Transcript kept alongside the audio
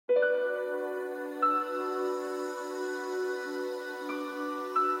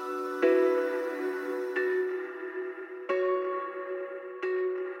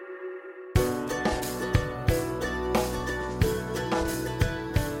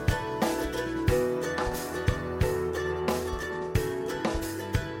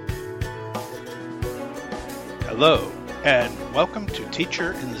Hello, and welcome to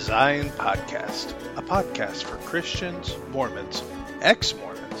Teacher in Zion Podcast, a podcast for Christians, Mormons,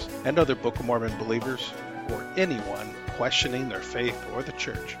 ex-Mormons, and other Book of Mormon believers, or anyone questioning their faith or the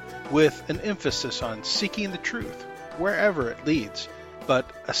church, with an emphasis on seeking the truth wherever it leads, but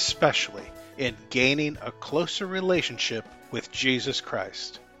especially in gaining a closer relationship with Jesus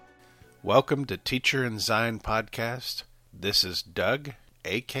Christ. Welcome to Teacher in Zion Podcast. This is Doug,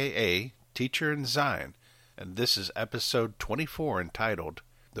 a.k.a. Teacher in Zion, and this is episode 24 entitled,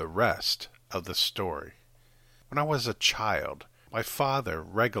 The Rest of the Story. When I was a child, my father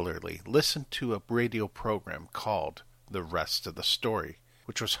regularly listened to a radio program called The Rest of the Story,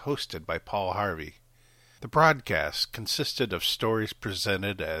 which was hosted by Paul Harvey. The broadcast consisted of stories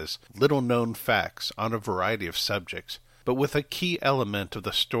presented as little-known facts on a variety of subjects, but with a key element of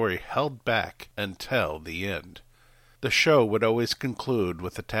the story held back until the end. The show would always conclude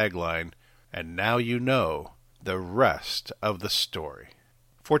with the tagline, "And now you know the rest of the story."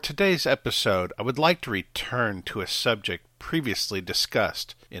 For today's episode, I would like to return to a subject previously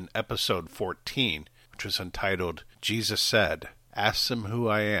discussed in episode 14, which was entitled, Jesus Said, Ask Them Who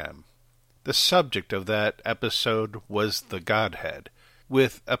I Am. The subject of that episode was the Godhead,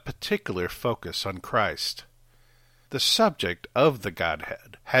 with a particular focus on Christ. The subject of the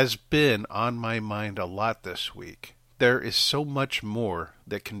Godhead has been on my mind a lot this week. There is so much more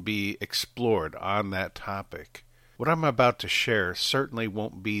that can be explored on that topic. What I'm about to share certainly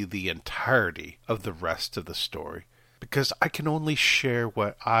won't be the entirety of the rest of the story, because I can only share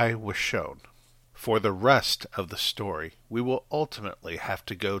what I was shown. For the rest of the story, we will ultimately have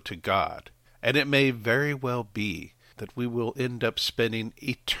to go to God, and it may very well be that we will end up spending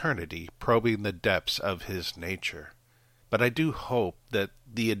eternity probing the depths of His nature. But I do hope that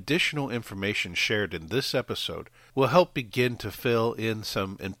the additional information shared in this episode will help begin to fill in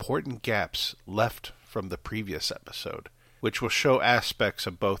some important gaps left from the previous episode, which will show aspects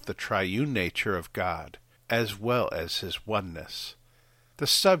of both the triune nature of God as well as His oneness. The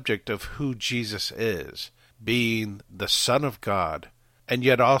subject of who Jesus is, being the Son of God, and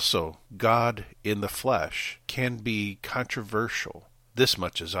yet also God in the flesh, can be controversial. This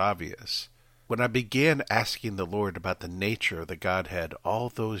much is obvious. When I began asking the Lord about the nature of the Godhead all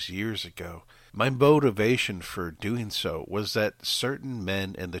those years ago, my motivation for doing so was that certain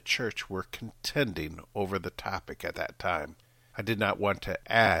men in the church were contending over the topic at that time. I did not want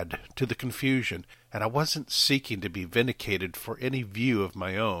to add to the confusion, and I wasn't seeking to be vindicated for any view of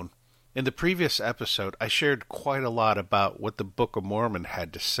my own. In the previous episode, I shared quite a lot about what the Book of Mormon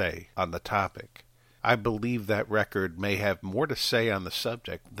had to say on the topic. I believe that record may have more to say on the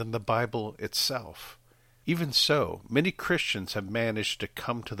subject than the Bible itself. Even so, many Christians have managed to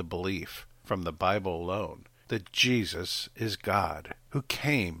come to the belief, from the Bible alone, that Jesus is God, who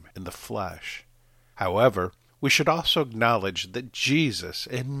came in the flesh. However, we should also acknowledge that Jesus,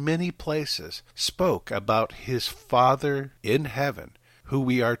 in many places, spoke about His Father in heaven, who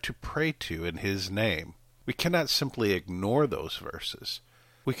we are to pray to in His name. We cannot simply ignore those verses.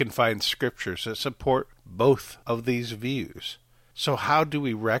 We can find scriptures that support both of these views. So how do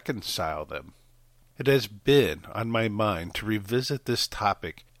we reconcile them? It has been on my mind to revisit this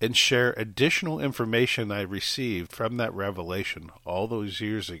topic and share additional information I received from that revelation all those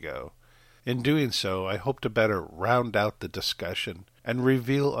years ago. In doing so, I hope to better round out the discussion and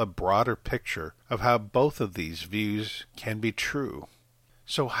reveal a broader picture of how both of these views can be true.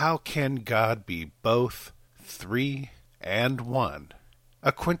 So how can God be both three and one?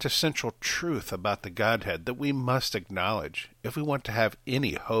 A quintessential truth about the Godhead that we must acknowledge if we want to have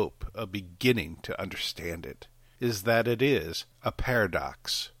any hope of beginning to understand it is that it is a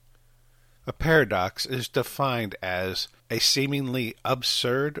paradox. A paradox is defined as a seemingly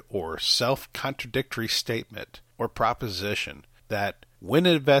absurd or self-contradictory statement or proposition that, when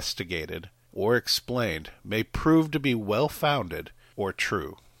investigated or explained, may prove to be well-founded or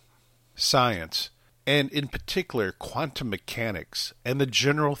true. Science, and in particular quantum mechanics and the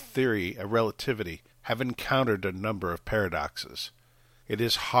general theory of relativity, have encountered a number of paradoxes. It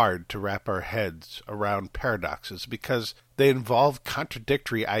is hard to wrap our heads around paradoxes because they involve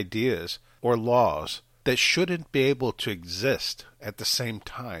contradictory ideas or laws that shouldn't be able to exist at the same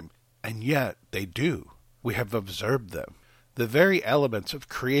time, and yet they do. We have observed them. The very elements of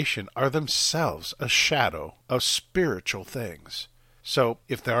creation are themselves a shadow of spiritual things. So,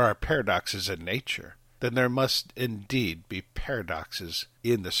 if there are paradoxes in nature, then there must indeed be paradoxes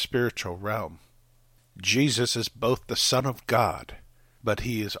in the spiritual realm. Jesus is both the Son of God, but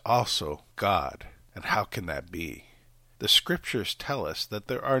He is also God. And how can that be? The Scriptures tell us that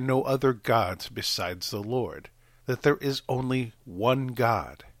there are no other gods besides the Lord, that there is only one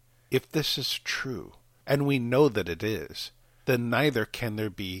God. If this is true, and we know that it is, then neither can there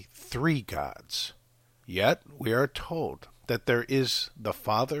be three gods. Yet we are told that there is the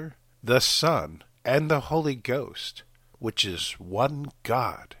Father, the Son, and the Holy Ghost, which is one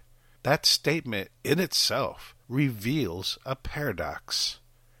God. That statement in itself reveals a paradox.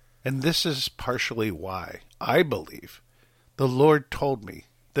 And this is partially why, I believe, the Lord told me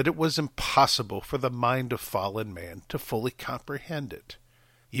that it was impossible for the mind of fallen man to fully comprehend it.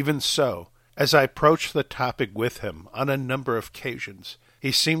 Even so, as I approached the topic with him on a number of occasions,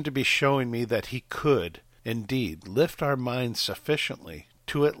 he seemed to be showing me that he could, indeed, lift our minds sufficiently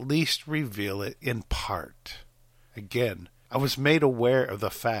to at least reveal it in part. Again, I was made aware of the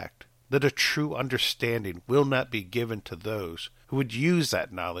fact that a true understanding will not be given to those who would use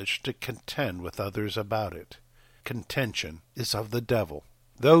that knowledge to contend with others about it. Contention is of the devil.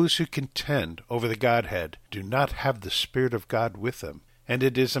 Those who contend over the Godhead do not have the Spirit of God with them, and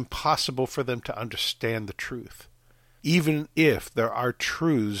it is impossible for them to understand the truth. Even if there are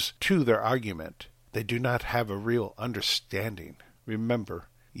truths to their argument, they do not have a real understanding. Remember,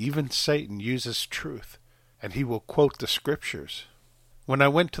 even Satan uses truth, and he will quote the Scriptures. When I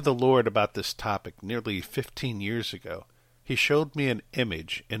went to the Lord about this topic nearly 15 years ago, he showed me an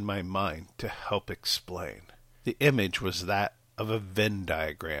image in my mind to help explain. The image was that of a Venn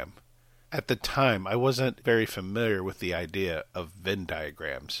diagram. At the time, I wasn't very familiar with the idea of Venn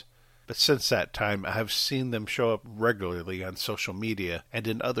diagrams, but since that time I have seen them show up regularly on social media and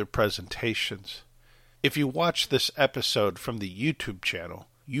in other presentations. If you watch this episode from the YouTube channel,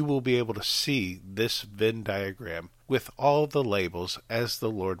 you will be able to see this Venn diagram with all the labels as the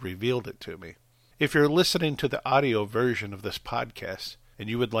Lord revealed it to me. If you're listening to the audio version of this podcast and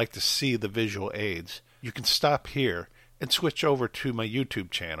you would like to see the visual aids, you can stop here and switch over to my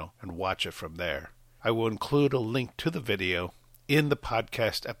YouTube channel and watch it from there. I will include a link to the video in the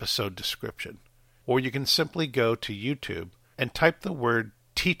podcast episode description. Or you can simply go to YouTube and type the word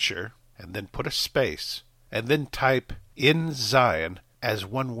teacher and then put a space and then type in Zion as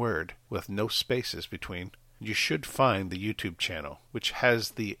one word with no spaces between. You should find the YouTube channel, which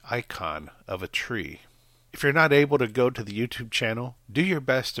has the icon of a tree. If you're not able to go to the YouTube channel, do your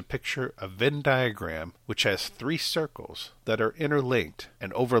best to picture a Venn diagram which has 3 circles that are interlinked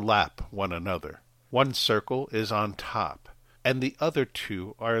and overlap one another. One circle is on top, and the other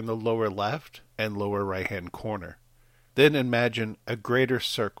 2 are in the lower left and lower right-hand corner. Then imagine a greater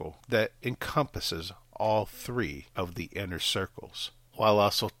circle that encompasses all 3 of the inner circles, while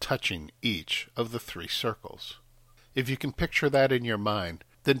also touching each of the 3 circles. If you can picture that in your mind,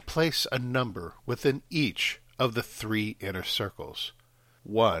 then place a number within each of the 3 inner circles.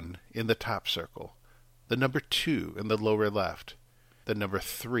 1 in the top circle, the number 2 in the lower left, the number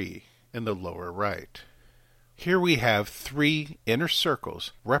 3 in the lower right. Here we have 3 inner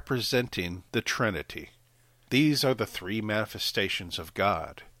circles representing the Trinity. These are the 3 manifestations of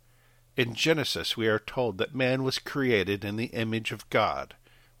God. In Genesis, we are told that man was created in the image of God.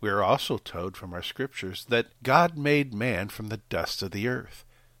 We are also told from our scriptures that God made man from the dust of the earth.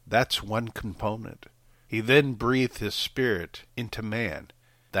 That's one component. He then breathed his spirit into man.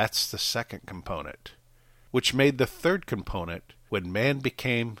 That's the second component, which made the third component when man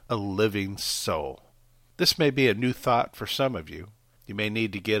became a living soul. This may be a new thought for some of you. You may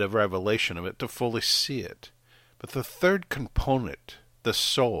need to get a revelation of it to fully see it. But the third component, the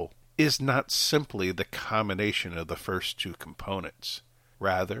soul, is not simply the combination of the first 2 components.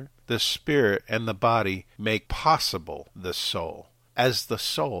 Rather, the spirit and the body make possible the soul, as the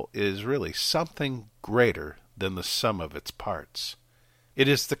soul is really something greater than the sum of its parts. It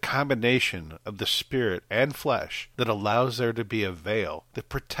is the combination of the spirit and flesh that allows there to be a veil that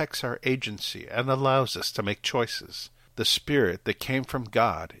protects our agency and allows us to make choices. The spirit that came from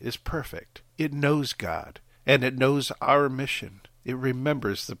God is perfect. It knows God, and it knows our mission. It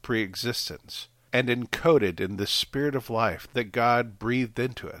remembers the pre-existence, and encoded in the spirit of life that God breathed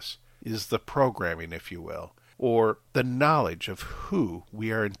into us is the programming, if you will, or the knowledge of who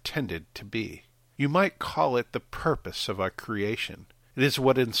we are intended to be. You might call it the purpose of our creation. It is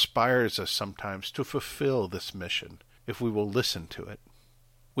what inspires us sometimes to fulfill this mission, if we will listen to it.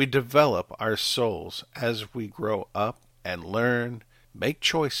 We develop our souls as we grow up and learn, make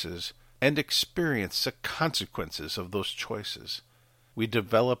choices, and experience the consequences of those choices. We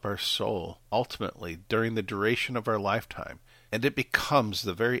develop our soul ultimately during the duration of our lifetime, and it becomes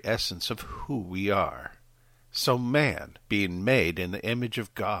the very essence of who we are. So man, being made in the image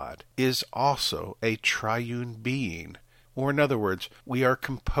of God, is also a triune being, or in other words, we are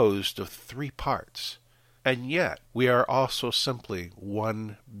composed of 3 parts, and yet we are also simply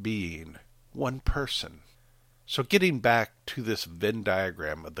one being, one person. So getting back to this Venn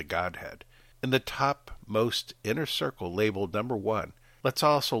diagram of the Godhead, In the topmost inner circle labeled number 1, let's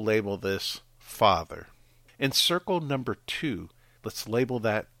also label this Father. In circle number 2, let's label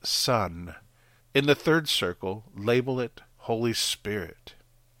that Son. In the third circle, label it Holy Spirit.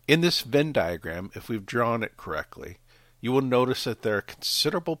 In this Venn diagram, if we've drawn it correctly, you will notice that there are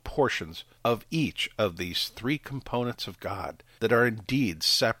considerable portions of each of these three components of God that are indeed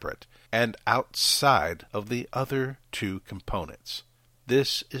separate and outside of the other two components.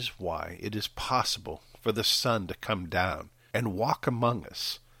 This is why it is possible for the Son to come down and walk among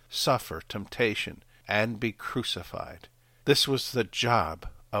us, suffer temptation, and be crucified. This was the job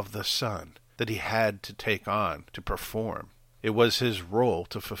of the Son that he had to take on, to perform. It was his role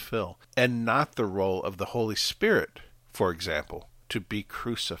to fulfill, and not the role of the Holy Spirit, for example, to be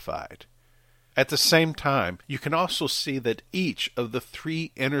crucified. At the same time, you can also see that each of the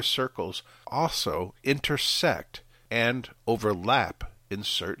three inner circles also intersect and overlap in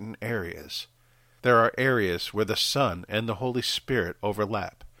certain areas. There are areas where the Son and the Holy Spirit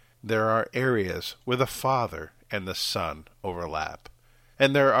overlap. There are areas where the Father and the Son overlap.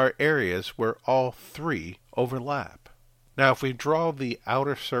 And there are areas where all three overlap. Now, if we draw the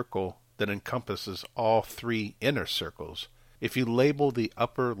outer circle that encompasses all three inner circles, if you label the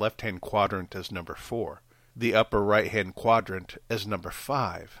upper left-hand quadrant as number 4, the upper right-hand quadrant as number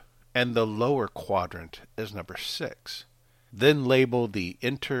 5, and the lower quadrant as number 6, then label the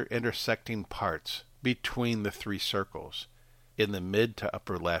intersecting parts between the three circles. In the mid to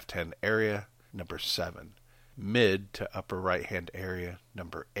upper left-hand area, number 7, mid to upper right-hand area,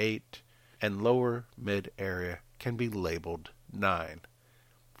 number 8, and lower mid area can be labeled 9.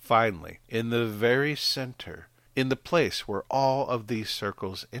 Finally, in the very center, in the place where all of these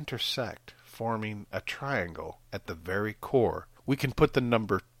circles intersect, forming a triangle at the very core, we can put the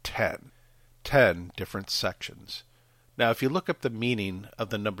number 10. 10 different sections. Now, if you look up the meaning of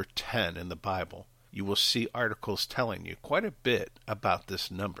the number 10 in the Bible, you will see articles telling you quite a bit about this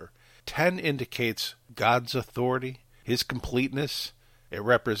number. 10 indicates God's authority, his completeness. It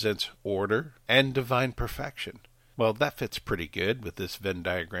represents order and divine perfection. Well, that fits pretty good with this Venn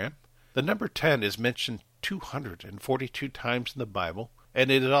diagram. The number 10 is mentioned 242 times in the Bible, and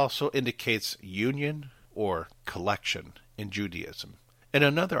it also indicates union or collection in Judaism. In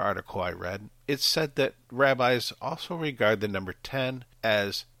another article I read, it said that rabbis also regard the number 10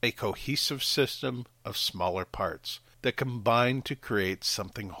 as a cohesive system of smaller parts that combine to create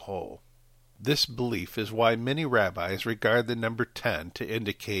something whole. This belief is why many rabbis regard the number 10 to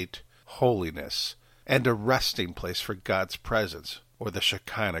indicate holiness and a resting place for God's presence, or the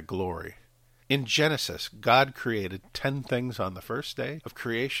Shekinah glory. In Genesis, God created 10 things on the first day of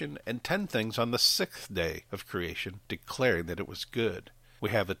creation and 10 things on the 6th day of creation, declaring that it was good. We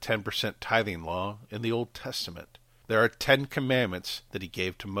have a 10% tithing law in the Old Testament. There are 10 commandments that he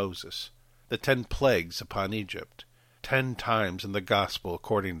gave to Moses, the 10 plagues upon Egypt, 10 times in the Gospel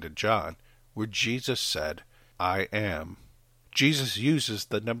according to John, where Jesus said, I am. Jesus uses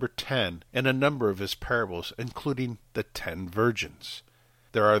the number 10 in a number of his parables, including the 10 virgins.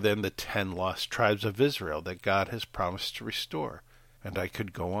 There are then the 10 lost tribes of Israel that God has promised to restore, and I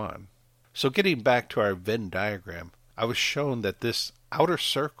could go on. So getting back to our Venn diagram, I was shown that this outer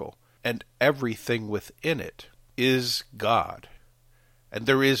circle and everything within it is God. And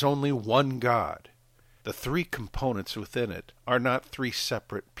there is only one God. The three components within it are not three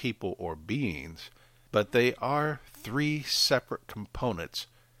separate people or beings, but they are three separate components,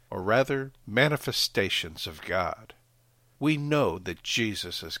 or rather manifestations of God. We know that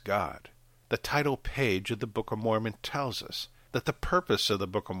Jesus is God. The title page of the Book of Mormon tells us that the purpose of the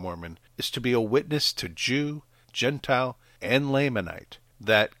Book of Mormon is to be a witness to Jew, Gentile, and Lamanite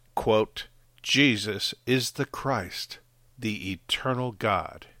that, quote, Jesus is the Christ, the eternal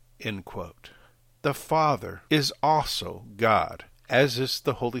God, end quote. The Father is also God, as is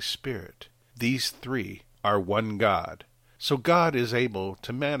the Holy Spirit. These three are one God. So God is able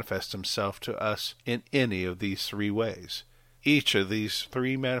to manifest himself to us in any of these three ways. Each of these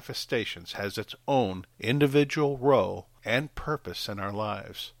three manifestations has its own individual role and purpose in our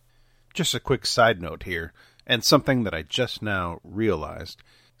lives. Just a quick side note here, and something that I just now realized.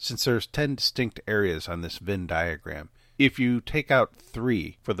 Since there's 10 distinct areas on this Venn diagram, if you take out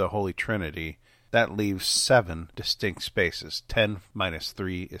 3 for the Holy Trinity, that leaves 7 distinct spaces. 10 minus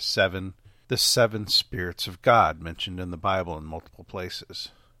 3 is 7. The 7 spirits of God mentioned in the Bible in multiple places.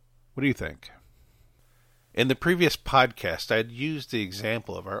 What do you think? In the previous podcast, I had used the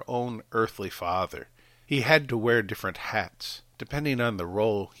example of our own earthly father. He had to wear different hats, depending on the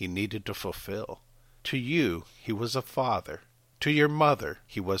role he needed to fulfill. To you, he was a father. To your mother,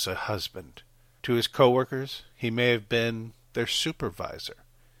 he was a husband. To his coworkers, he may have been their supervisor.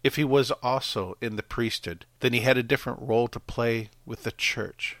 If he was also in the priesthood, then he had a different role to play with the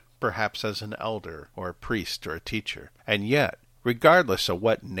church, perhaps as an elder or a priest or a teacher. And yet, regardless of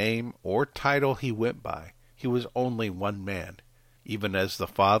what name or title he went by, he was only one man, even as the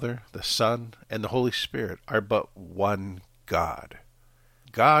Father, the Son, and the Holy Spirit are but one God.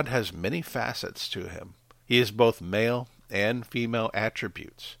 God has many facets to him. He has both male and female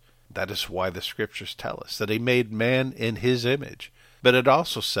attributes. That is why the Scriptures tell us that he made man in his image. But it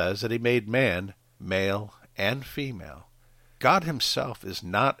also says that he made man male and female. God himself is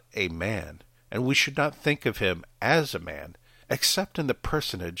not a man, and we should not think of him as a man, except in the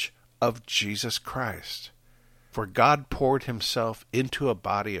personage of Jesus Christ. For God poured himself into a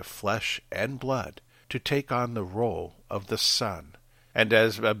body of flesh and blood to take on the role of the Son. And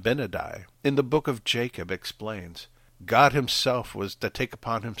as Abinadi in the book of Jacob explains, God himself was to take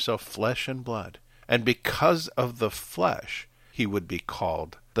upon himself flesh and blood, and because of the flesh, he would be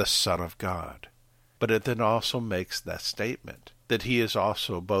called the Son of God. But it then also makes that statement that he is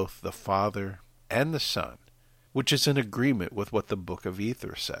also both the Father and the Son, which is in agreement with what the book of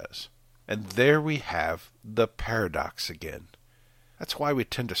Ether says. And there we have the paradox again. That's why we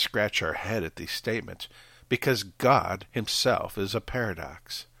tend to scratch our head at these statements, because God himself is a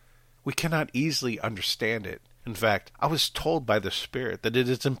paradox. We cannot easily understand it. In fact, I was told by the Spirit that it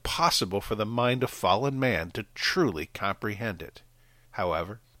is impossible for the mind of fallen man to truly comprehend it.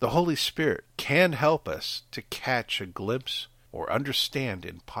 However, the Holy Spirit can help us to catch a glimpse or understand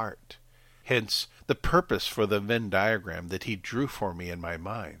in part. Hence, the purpose for the Venn diagram that he drew for me in my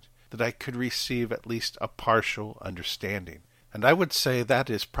mind, that I could receive at least a partial understanding. And I would say that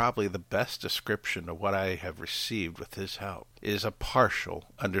is probably the best description of what I have received with his help, is a partial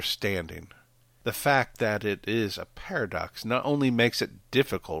understanding. The fact that it is a paradox not only makes it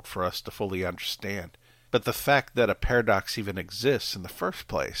difficult for us to fully understand, but the fact that a paradox even exists in the first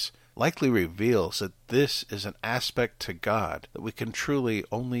place likely reveals that this is an aspect to God that we can truly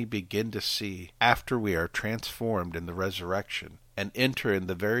only begin to see after we are transformed in the resurrection and enter in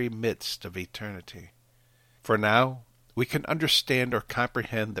the very midst of eternity. For now, we can understand or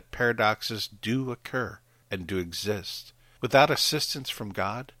comprehend that paradoxes do occur and do exist. Without assistance from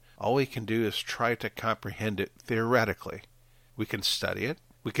God, all we can do is try to comprehend it theoretically. We can study it,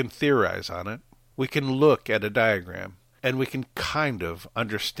 we can theorize on it, we can look at a diagram, and we can kind of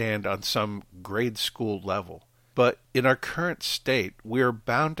understand on some grade school level. But in our current state, we are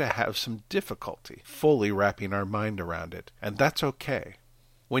bound to have some difficulty fully wrapping our mind around it, and that's okay.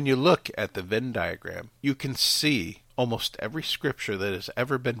 When you look at the Venn diagram, you can see almost every scripture that has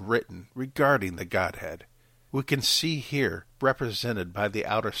ever been written regarding the Godhead. We can see here, represented by the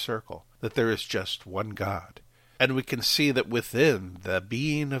outer circle, that there is just one God. And we can see that within the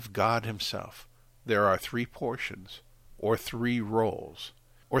being of God himself, there are three portions, or three roles,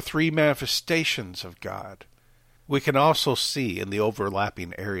 or three manifestations of God. We can also see in the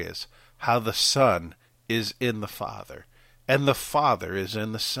overlapping areas how the Son is in the Father, and the Father is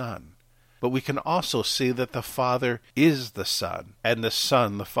in the Son. But we can also see that the Father is the Son, and the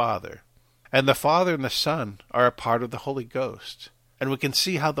Son the Father. And the Father and the Son are a part of the Holy Ghost. And we can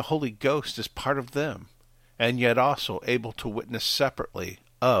see how the Holy Ghost is part of them, and yet also able to witness separately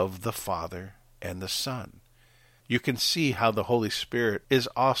of the Father and the Son. You can see how the Holy Spirit is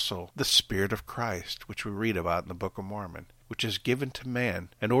also the Spirit of Christ, which we read about in the Book of Mormon, which is given to man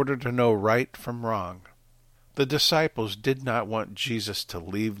in order to know right from wrong. The disciples did not want Jesus to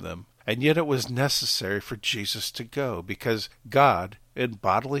leave them, and yet it was necessary for Jesus to go, because God, in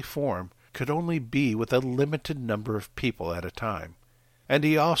bodily form, could only be with a limited number of people at a time. And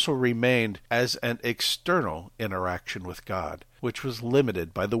he also remained as an external interaction with God, which was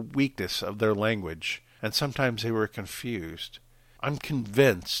limited by the weakness of their language, and sometimes they were confused. I'm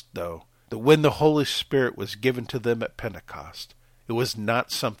convinced, though, that when the Holy Spirit was given to them at Pentecost, it was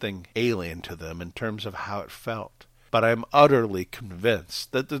not something alien to them in terms of how it felt. But I am utterly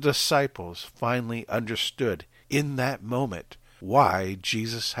convinced that the disciples finally understood in that moment why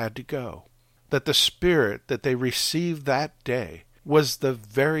Jesus had to go. That the Spirit that they received that day was the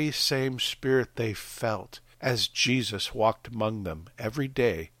very same Spirit they felt as Jesus walked among them every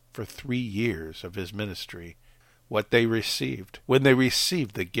day for 3 years of his ministry. What they received when they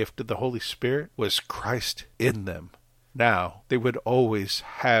received the gift of the Holy Spirit was Christ in them. Now they would always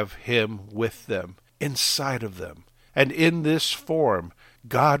have him with them, inside of them. And in this form,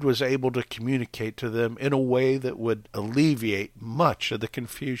 God was able to communicate to them in a way that would alleviate much of the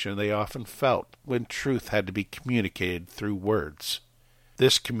confusion they often felt when truth had to be communicated through words.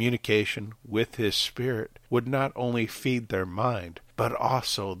 This communication with his Spirit would not only feed their mind, but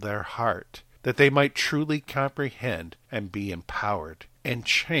also their heart, that they might truly comprehend and be empowered. and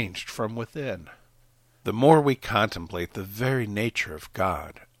changed from within. The more we contemplate the very nature of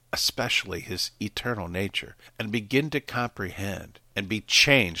God, especially his eternal nature, and begin to comprehend and be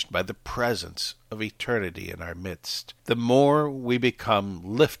changed by the presence of eternity in our midst, the more we become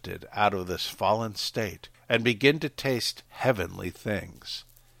lifted out of this fallen state and begin to taste heavenly things.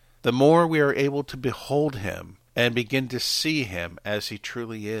 The more we are able to behold him and begin to see him as he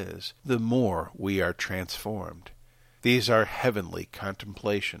truly is, the more we are transformed. These are heavenly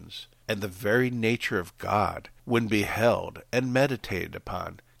contemplations, and the very nature of God, when beheld and meditated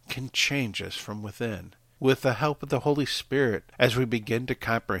upon, can change us from within. With the help of the Holy Spirit, as we begin to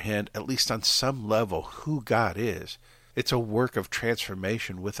comprehend, at least on some level, who God is, it's a work of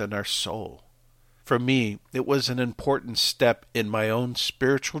transformation within our soul. For me, it was an important step in my own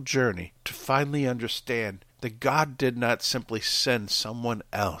spiritual journey to finally understand that God did not simply send someone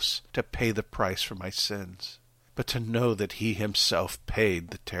else to pay the price for my sins, but to know that he himself paid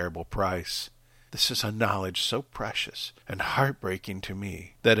the terrible price. This is a knowledge so precious and heartbreaking to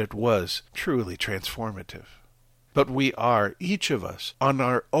me that it was truly transformative. But we are, each of us, on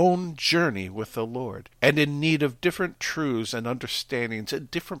our own journey with the Lord, and in need of different truths and understandings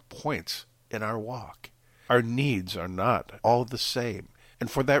at different points in our walk. Our needs are not all the same, and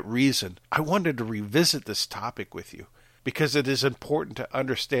for that reason, I wanted to revisit this topic with you, because it is important to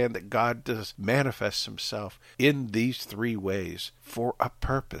understand that God does manifest himself in these three ways for a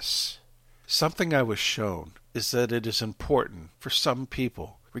purpose. Something I was shown is that it is important for some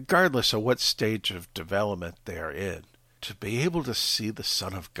people, regardless of what stage of development they are in, to be able to see the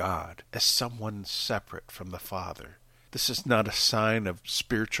Son of God as someone separate from the Father. This is not a sign of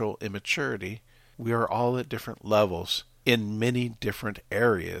spiritual immaturity. We are all at different levels in many different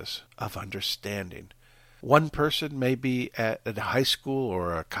areas of understanding. One person may be at a high school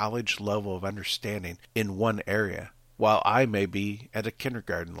or a college level of understanding in one area, while I may be at a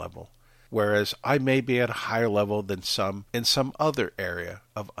kindergarten level, whereas I may be at a higher level than some in some other area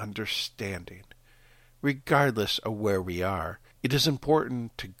of understanding. Regardless of where we are, it is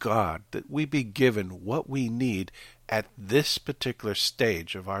important to God that we be given what we need at this particular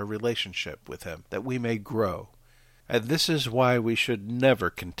stage of our relationship with him, that we may grow. And this is why we should never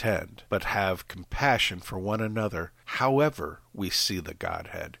contend, but have compassion for one another, however we see the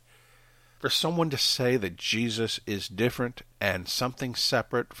Godhead. For someone to say that Jesus is different and something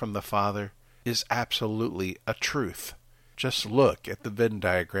separate from the Father is absolutely a truth. Just look at the Venn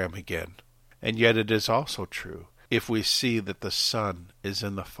diagram again. And yet it is also true if we see that the Son is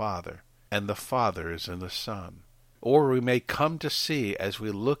in the Father and the Father is in the Son. Or we may come to see, as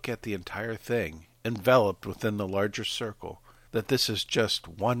we look at the entire thing, enveloped within the larger circle, that this is just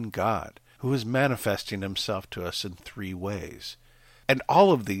one God who is manifesting himself to us in three ways. And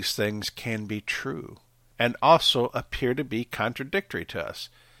all of these things can be true, and also appear to be contradictory to us,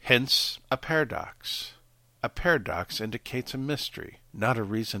 hence a paradox. A paradox indicates a mystery, not a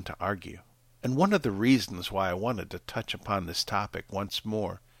reason to argue. And one of the reasons why I wanted to touch upon this topic once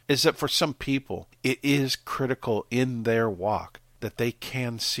more is that for some people it is critical in their walk that they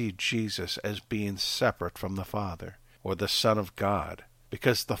can see Jesus as being separate from the Father, or the Son of God,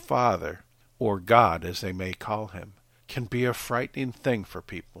 because the Father, or God as they may call him, can be a frightening thing for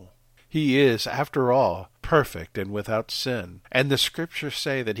people. He is, after all, perfect and without sin, and the Scriptures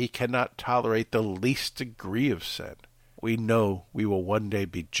say that he cannot tolerate the least degree of sin. We know we will one day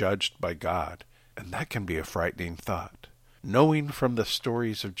be judged by God, and that can be a frightening thought. Knowing from the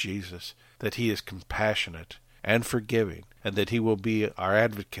stories of Jesus that he is compassionate and forgiving, and that he will be our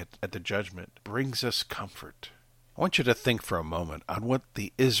advocate at the judgment, brings us comfort. I want you to think for a moment on what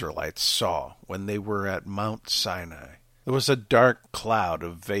the Israelites saw when they were at Mount Sinai. There was a dark cloud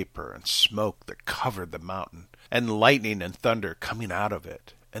of vapor and smoke that covered the mountain, and lightning and thunder coming out of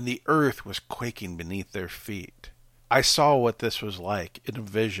it, and the earth was quaking beneath their feet. I saw what this was like in a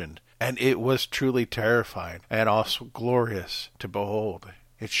vision, and it was truly terrifying and also glorious to behold.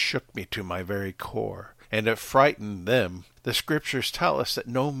 It shook me to my very core, and it frightened them. The Scriptures tell us that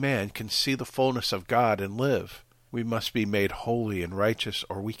no man can see the fullness of God and live. We must be made holy and righteous,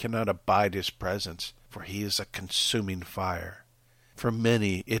 or we cannot abide his presence, for he is a consuming fire. For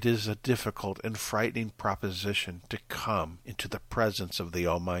many, it is a difficult and frightening proposition to come into the presence of the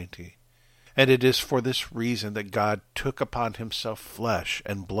Almighty. And it is for this reason that God took upon himself flesh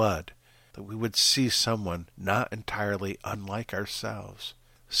and blood, that we would see someone not entirely unlike ourselves,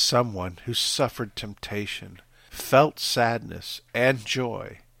 someone who suffered temptation, felt sadness and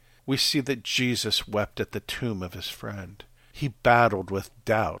joy. We see that Jesus wept at the tomb of his friend. He battled with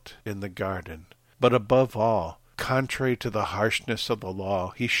doubt in the garden. But above all, contrary to the harshness of the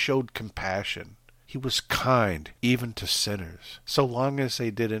law, he showed compassion. He was kind even to sinners. So long as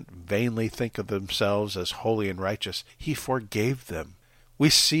they didn't vainly think of themselves as holy and righteous, he forgave them. We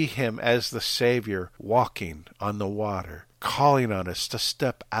see him as the Savior walking on the water, calling on us to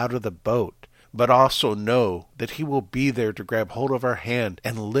step out of the boat, but also know that he will be there to grab hold of our hand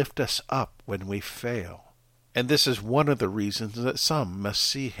and lift us up when we fail. And this is one of the reasons that some must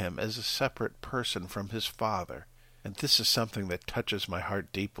see him as a separate person from his Father. And this is something that touches my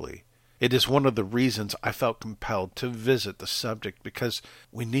heart deeply. It is one of the reasons I felt compelled to visit the subject, because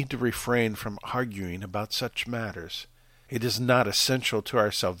we need to refrain from arguing about such matters. It is not essential to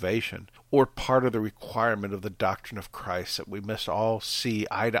our salvation or part of the requirement of the doctrine of Christ that we must all see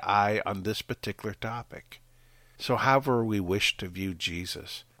eye to eye on this particular topic. So however we wish to view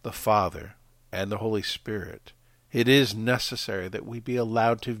Jesus, the Father, and the Holy Spirit, it is necessary that we be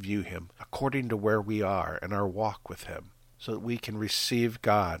allowed to view him according to where we are in our walk with him, so that we can receive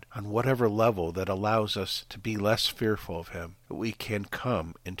God on whatever level that allows us to be less fearful of him, that we can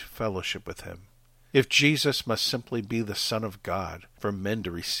come into fellowship with him. If Jesus must simply be the Son of God for men to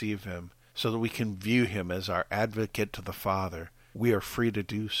receive him, so that we can view him as our advocate to the Father, we are free to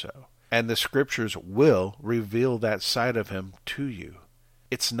do so. And the Scriptures will reveal that side of him to you.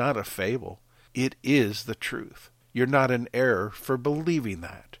 It's not a fable. It is the truth. You're not in error for believing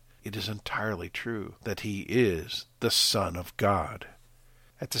that. It is entirely true that he is the Son of God.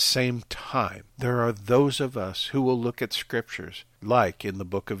 At the same time, there are those of us who will look at Scriptures, like in the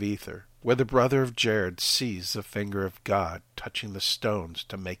book of Ether, where the brother of Jared sees the finger of God touching the stones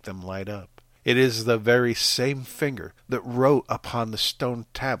to make them light up. It is the very same finger that wrote upon the stone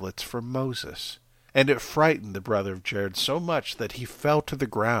tablets for Moses. And it frightened the brother of Jared so much that he fell to the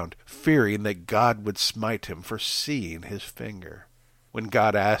ground, fearing that God would smite him for seeing his finger. When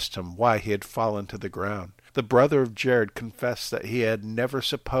God asked him why he had fallen to the ground, the brother of Jared confessed that he had never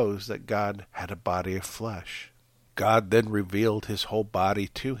supposed that God had a body of flesh. God then revealed his whole body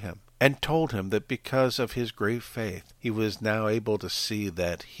to him, and told him that because of his great faith, he was now able to see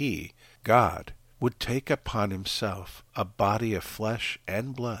that he, God, would take upon himself a body of flesh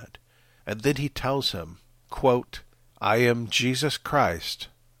and blood. And then he tells him, quote, I am Jesus Christ,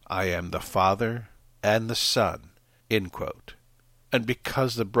 I am the Father and the Son, end quote. And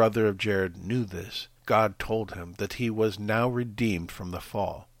because the brother of Jared knew this, God told him that he was now redeemed from the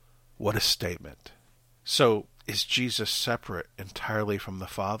fall. What a statement. So, is Jesus separate entirely from the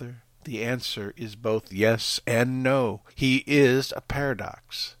Father? The answer is both yes and no. He is a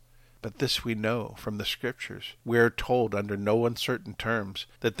paradox. But this we know from the Scriptures. We are told under no uncertain terms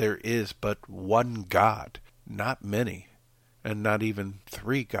that there is but one God, not many, and not even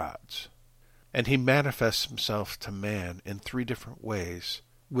three gods. And he manifests himself to man in three different ways,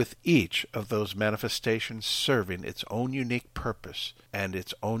 with each of those manifestations serving its own unique purpose and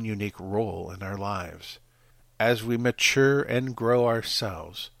its own unique role in our lives. As we mature and grow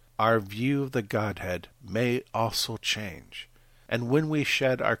ourselves, our view of the Godhead may also change. And when we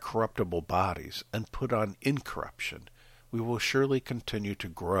shed our corruptible bodies and put on incorruption, we will surely continue to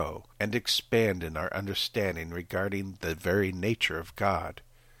grow and expand in our understanding regarding the very nature of God.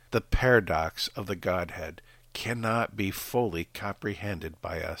 The paradox of the Godhead cannot be fully comprehended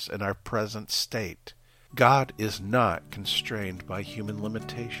by us in our present state. God is not constrained by human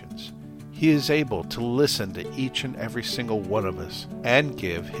limitations. He is able to listen to each and every single one of us and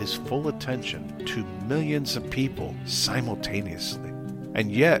give his full attention to millions of people simultaneously.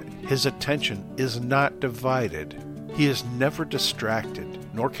 And yet, his attention is not divided. He is never distracted,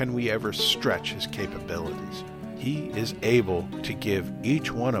 nor can we ever stretch his capabilities. He is able to give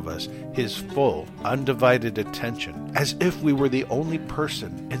each one of us his full, undivided attention, as if we were the only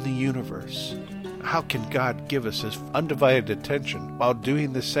person in the universe. How can God give us his undivided attention while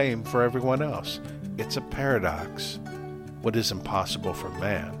doing the same for everyone else? It's a paradox. What is impossible for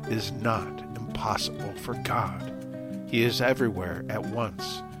man is not impossible for God. He is everywhere at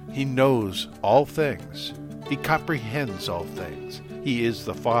once. He knows all things. He comprehends all things. He is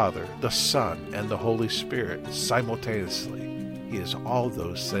the Father, the Son, and the Holy Spirit simultaneously. He is all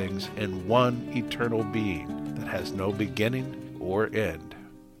those things in one eternal being that has no beginning or end.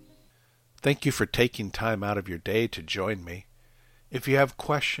 Thank you for taking time out of your day to join me. If you have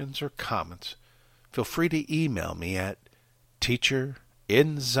questions or comments, feel free to email me at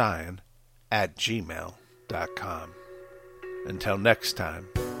teacherinzion@gmail.com. Until next time,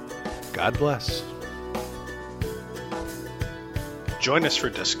 God bless. Join us for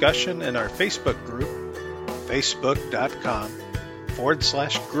discussion in our Facebook group,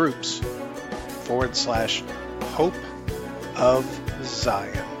 facebook.com/groups/Hope of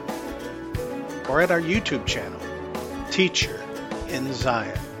Zion. Or at our YouTube channel, Teacher in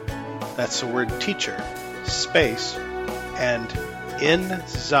Zion. That's the word teacher, space, and in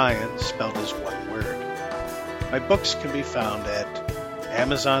Zion spelled as one word. My books can be found at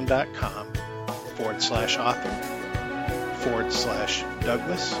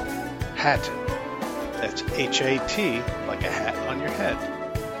amazon.com/author/Douglas Hatton. That's H-A-T, like a hat on your head.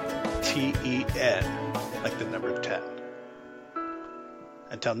 T-E-N, like the number 10.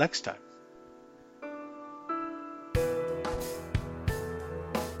 Until next time.